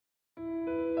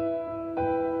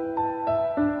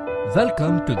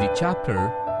Welcome to the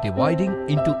chapter Dividing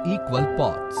into Equal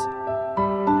Parts.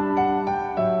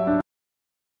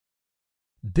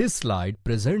 This slide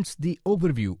presents the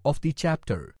overview of the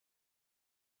chapter.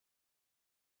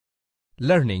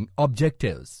 Learning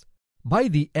Objectives. By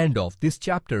the end of this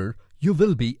chapter, you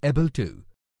will be able to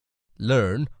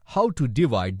learn how to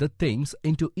divide the things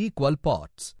into equal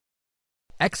parts,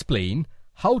 explain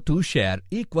how to share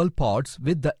equal parts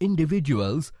with the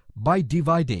individuals by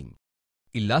dividing,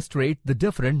 illustrate the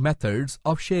different methods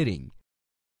of sharing.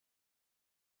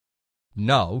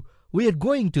 Now, we are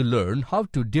going to learn how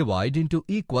to divide into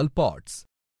equal parts.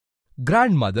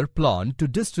 Grandmother planned to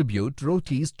distribute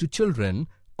rotis to children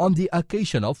on the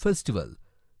occasion of festival,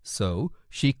 so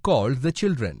she called the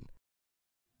children.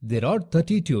 There are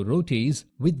 32 rotis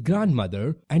with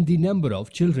grandmother and the number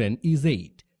of children is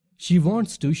 8. She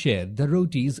wants to share the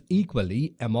rotis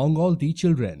equally among all the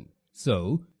children,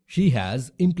 so she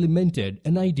has implemented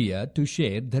an idea to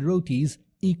share the rotis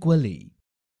equally.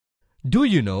 Do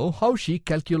you know how she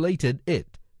calculated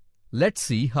it? Let's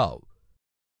see how.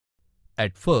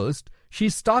 At first, she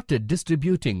started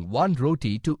distributing one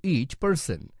roti to each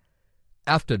person.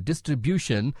 After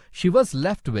distribution, she was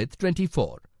left with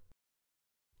 24.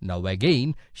 Now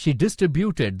again, she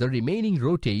distributed the remaining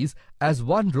rotis as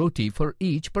one roti for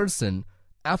each person.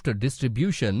 After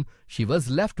distribution, she was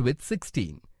left with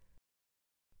 16.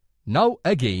 Now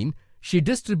again, she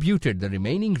distributed the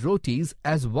remaining rotis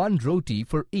as one roti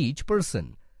for each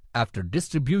person. After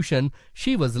distribution,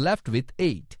 she was left with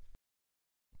 8.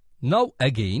 Now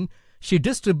again, she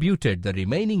distributed the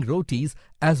remaining rotis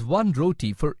as one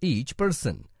roti for each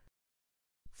person.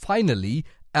 Finally,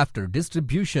 after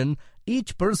distribution,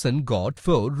 each person got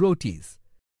 4 rotis.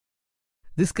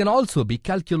 This can also be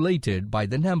calculated by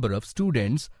the number of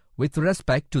students with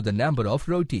respect to the number of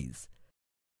rotis.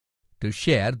 To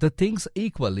share the things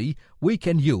equally, we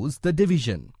can use the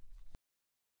division.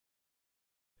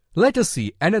 Let us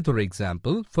see another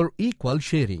example for equal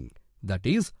sharing, that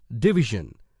is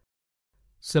division.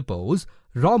 Suppose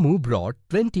Ramu brought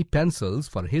 20 pencils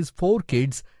for his 4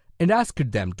 kids and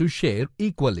asked them to share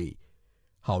equally.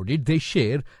 How did they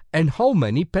share and how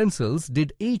many pencils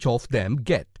did each of them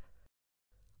get?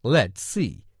 Let's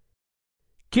see.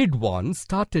 Kid 1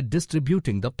 started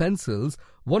distributing the pencils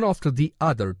one after the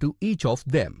other to each of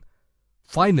them.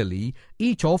 Finally,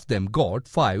 each of them got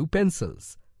 5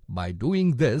 pencils. By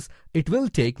doing this, it will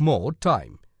take more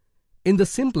time. In the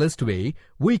simplest way,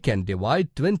 we can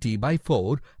divide 20 by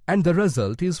 4 and the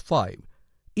result is 5.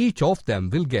 Each of them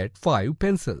will get 5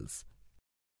 pencils.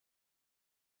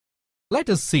 Let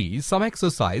us see some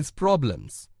exercise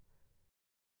problems.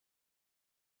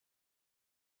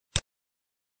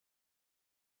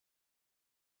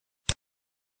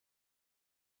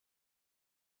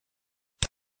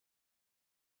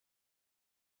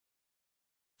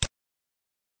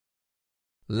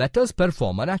 Let us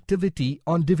perform an activity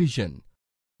on division.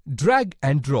 Drag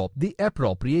and drop the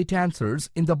appropriate answers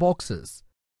in the boxes.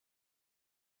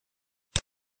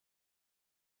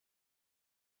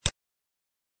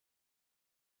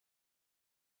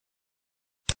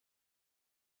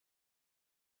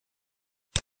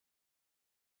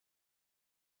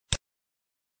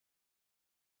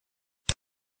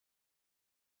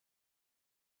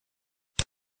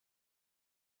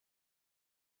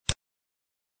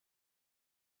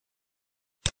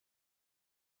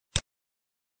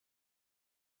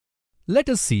 Let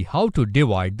us see how to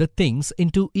divide the things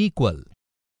into equal.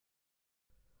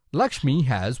 Lakshmi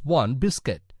has 1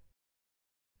 biscuit.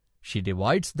 She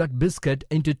divides that biscuit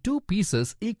into 2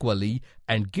 pieces equally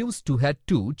and gives to her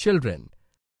 2 children.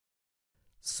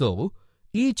 So,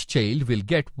 each child will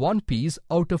get 1 piece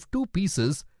out of 2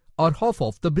 pieces or half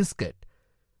of the biscuit.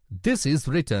 This is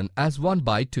written as 1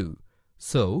 by 2.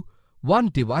 So,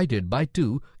 1 divided by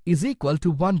 2 is equal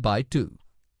to 1 by 2.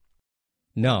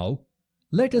 Now,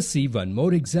 let us see one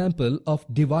more example of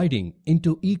dividing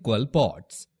into equal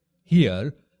parts.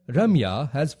 Here,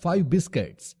 Ramya has 5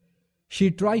 biscuits.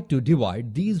 She tried to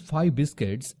divide these 5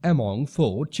 biscuits among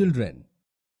 4 children.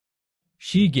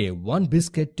 She gave 1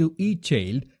 biscuit to each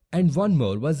child and 1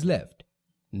 more was left.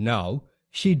 Now,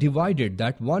 she divided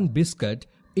that 1 biscuit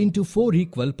into 4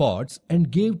 equal parts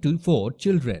and gave to 4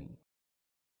 children.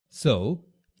 So,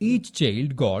 each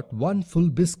child got 1 full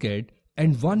biscuit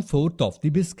and 1/4 of the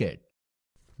biscuit.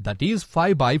 That is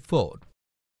 5 by 4.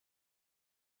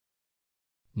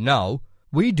 Now,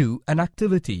 we do an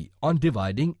activity on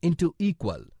dividing into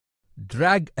equal.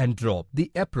 Drag and drop the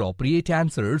appropriate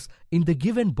answers in the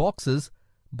given boxes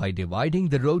by dividing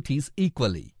the rotis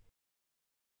equally.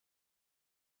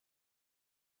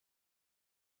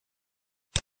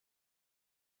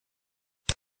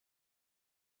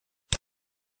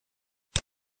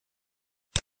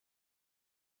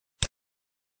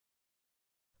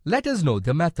 Let us know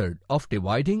the method of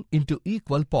dividing into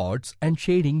equal parts and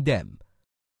shading them.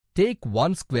 Take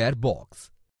one square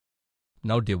box.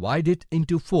 Now divide it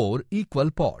into 4 equal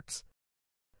parts.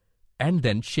 And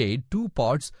then shade 2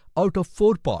 parts out of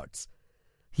 4 parts.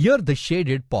 Here the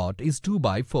shaded part is 2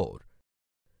 by 4.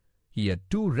 Here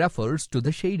 2 refers to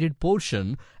the shaded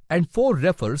portion and 4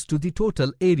 refers to the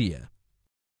total area.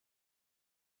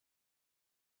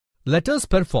 Let us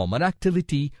perform an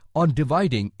activity on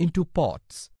dividing into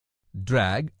parts.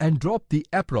 Drag and drop the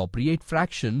appropriate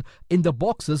fraction in the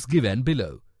boxes given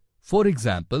below. For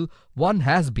example, one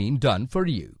has been done for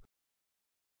you.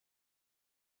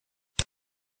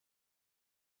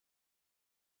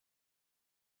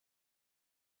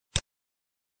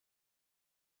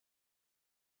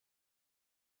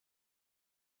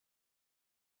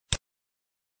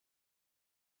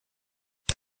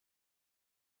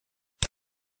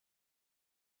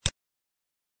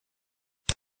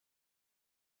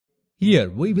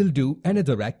 Here we will do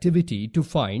another activity to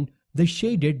find the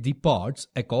shaded the parts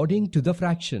according to the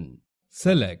fraction.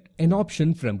 Select an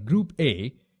option from group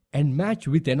A and match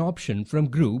with an option from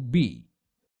group B.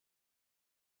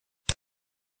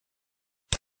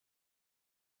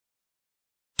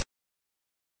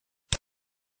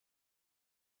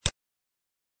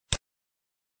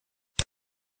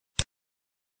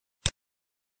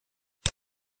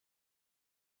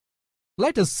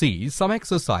 Let us see some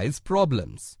exercise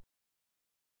problems.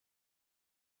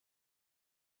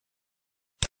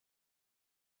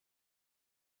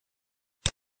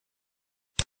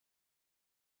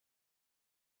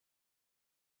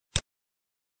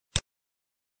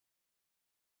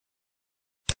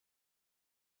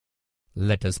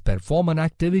 Let us perform an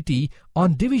activity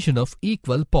on division of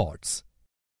equal parts.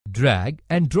 Drag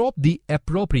and drop the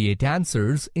appropriate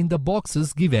answers in the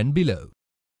boxes given below.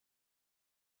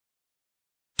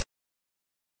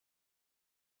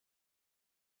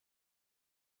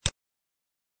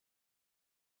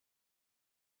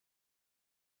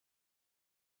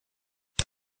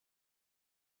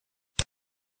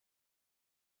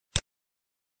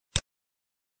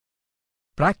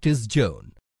 Practice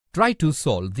zone. Try to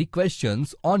solve the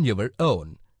questions on your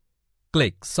own.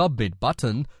 Click Submit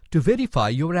button to verify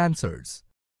your answers.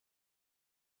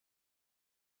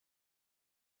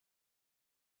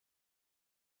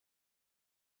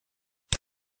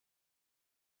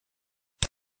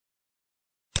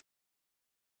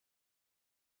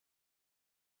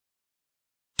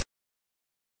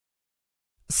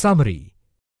 Summary.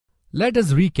 Let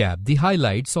us recap the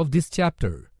highlights of this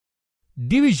chapter.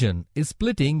 Division is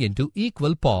splitting into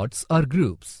equal parts or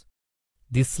groups.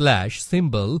 The slash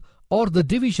symbol or the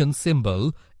division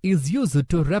symbol is used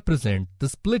to represent the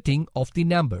splitting of the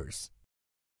numbers.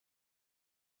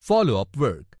 Follow-up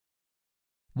work.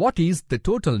 What is the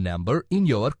total number in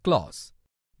your class?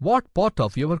 What part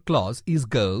of your class is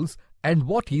girls and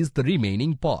what is the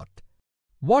remaining part?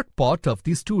 What part of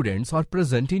the students are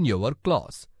present in your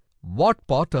class? What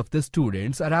part of the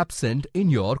students are absent in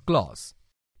your class?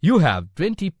 You have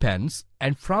 20 pens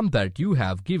and from that you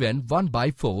have given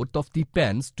 1/4 of the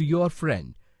pens to your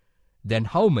friend. Then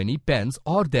how many pens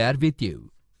are there with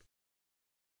you?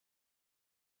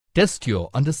 Test your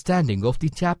understanding of the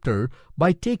chapter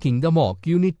by taking the mock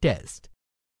unit test.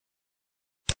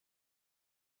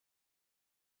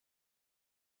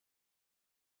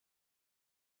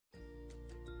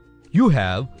 You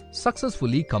have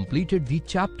successfully completed the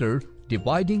chapter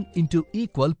dividing into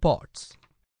equal parts.